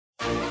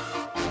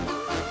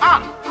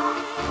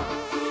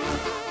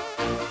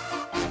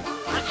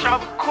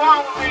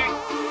Quan with me.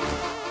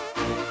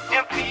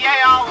 MPA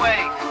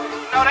always.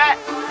 You know that?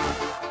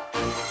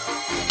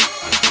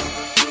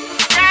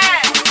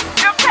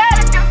 Yeah,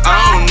 Pelican.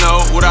 I don't know,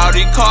 with all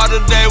these cars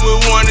today we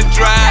wanna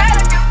drive.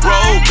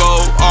 Road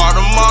go,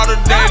 automata,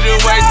 they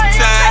just wasting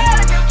time.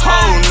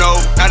 Oh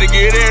no, not to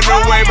get in the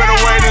way, better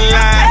wait in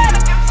line.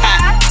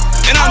 Ha.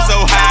 And I'm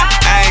so high,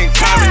 I ain't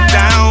coming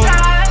down.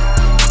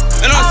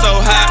 And I'm so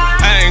high,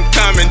 I ain't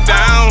coming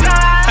down.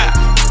 Ha.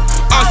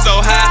 I'm so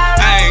high,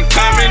 I ain't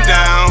coming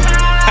down.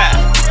 Ha.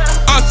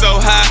 I'm so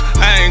high,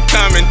 I ain't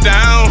coming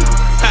down.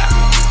 Ha.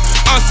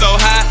 I'm so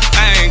high,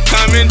 I ain't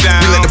coming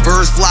down. We let the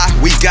birds fly,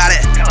 we got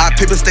it. Our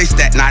people stay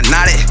stacked, not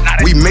it.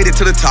 We made it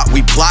to the top,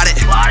 we plotted.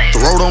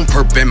 Throat on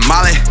perp and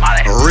molly.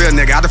 A real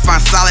nigga, I define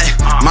solid.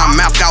 My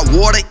mouth got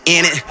water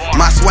in it.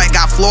 My swag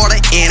got Florida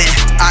in it.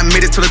 I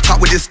made it to the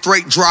top with this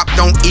straight drop,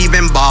 don't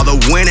even bother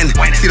winning.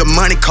 See the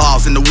money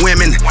calls and the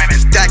women.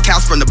 Stack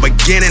house from the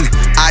beginning.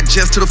 I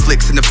adjust to the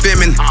flicks and the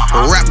femin.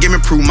 Rap game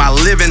improve my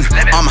living.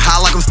 I'm high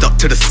like I'm stuck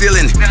to the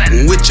ceiling.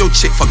 With your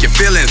chick, fuck your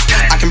feelings.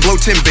 I can blow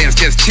 10 bands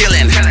just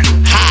chillin'.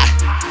 High.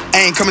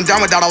 I ain't coming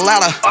down without a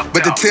ladder,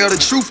 but to tell the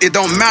truth, it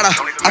don't matter.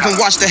 I can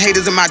watch the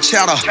haters in my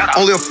chatter.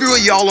 Only a few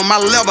of y'all on my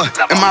level.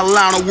 In my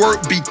line of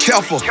work, be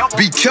careful,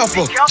 be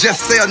careful.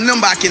 Just say a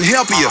number, I can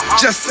help you.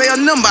 Just say a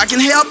number, I can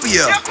help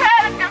you.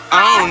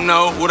 I don't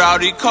know, with all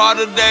these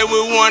cars today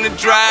we wanna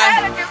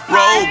drive.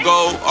 Road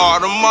go,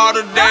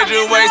 automata, they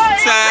just wasting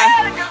time.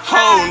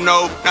 Oh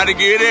no, not to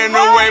get in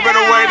the way,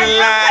 better wait in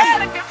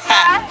line.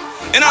 Ha.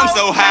 And I'm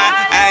so high,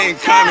 I ain't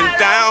coming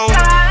down.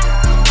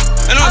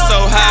 And I'm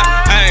so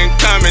high, I ain't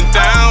coming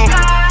down.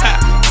 Ha.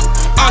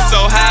 I'm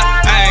so high,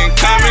 I ain't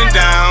coming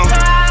down.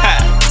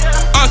 Ha.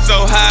 I'm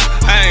so high,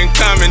 I ain't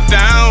coming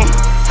down.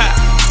 Ha.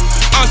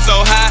 I'm so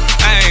high,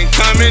 I ain't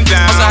coming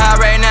down. I'm so high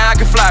right now, I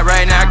can fly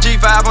right now.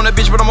 G5 on the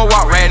bitch, but I'ma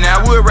walk right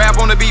now. Wood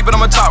rap on the beat, but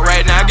I'ma talk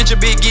right now. Get your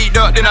big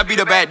geeked up, then I beat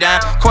her back down.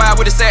 Quiet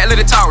with a sad, let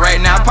it talk right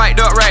now. Piped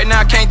up right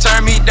now, can't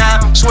turn me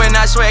down. Swear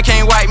not swear,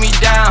 can't wipe me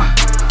down.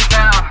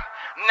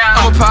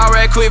 I'ma power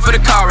right quick for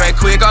the car right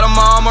quick. Got them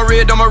all on my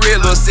real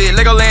little shit.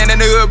 Lego land in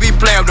the hood, be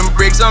playing with them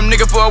bricks. Some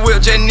nigga for a wheel,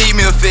 just need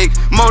me a fix.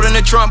 More than the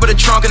trunk, but the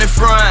trunk in the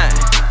front.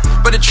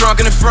 But the trunk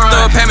in the front.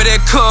 Thug, pay me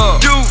that cup.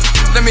 Dude,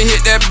 let me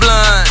hit that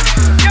blunt.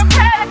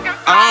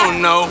 I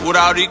don't know, with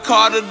all these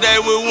cars today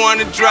we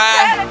wanna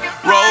drive.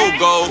 Road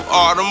go,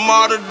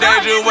 automata, they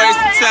just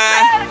wasting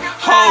time.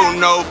 Oh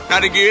no,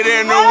 not to get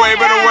in the way,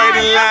 better wait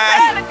in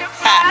line.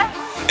 Ha.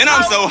 And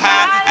I'm so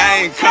high,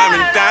 I ain't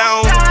coming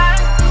down.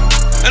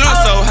 And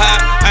I'm so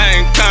high, I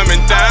ain't coming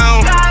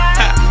down.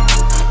 Ha.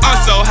 I'm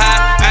so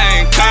high,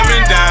 I ain't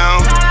coming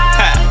down.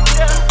 Ha.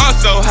 I'm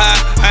so high,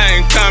 I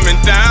ain't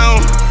coming down.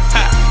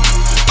 Ha.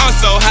 I'm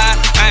so high,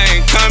 I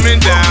ain't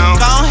coming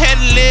down. Go ahead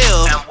and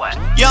live,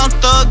 young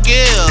thug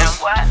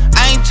gills.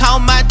 I ain't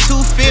talking about 2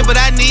 but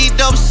I need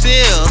dope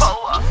seals.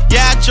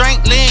 Yeah, I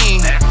drink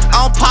lean,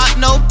 I don't pop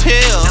no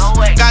pills.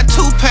 Got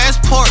 2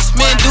 passports,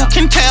 me and Duke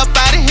can tell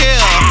by the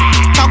hill.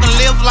 Talking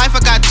live life, I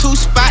got 2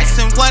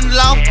 spots and 1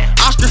 loft.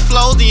 Ostrich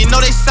flows and you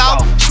know they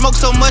soft. Smoke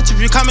so much if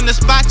you come in the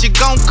spot you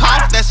gon'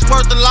 cough. That's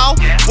worth the law,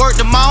 worth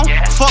them all.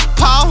 Fuck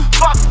Paul.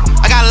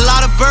 I got a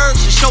lot of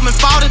birds, you show me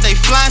faulted, they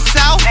flying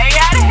south.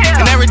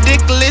 And they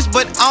ridiculous,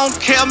 but I don't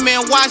care,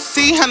 man.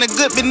 YC, 100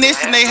 good business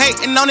and they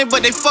hating on it,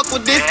 but they fuck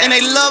with this and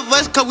they love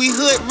us cause we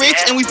hood rich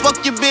and we fuck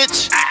your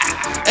bitch.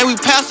 And we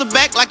pass her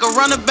back like a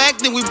runner back,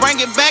 then we bring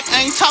it back.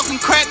 I ain't talking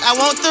crack, I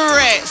want the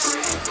rest.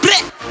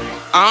 Blech.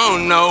 I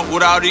don't know,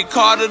 with all these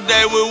cars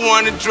today we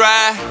wanna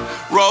drive.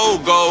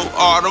 Road go,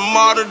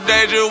 automata,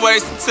 they just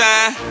wasting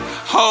time.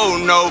 Oh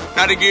no,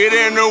 not to get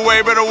in the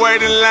way, better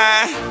wait in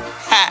line.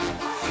 Ha.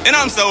 And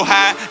I'm so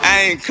high,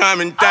 I ain't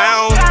coming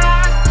down.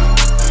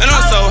 And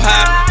I'm so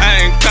high,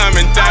 I ain't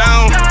coming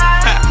down.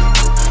 Ha.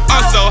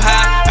 I'm so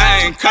high,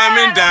 I ain't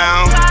coming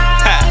down.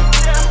 Ha.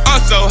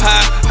 I'm so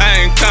high,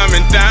 I ain't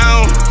coming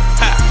down.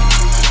 Ha.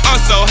 I'm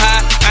so high.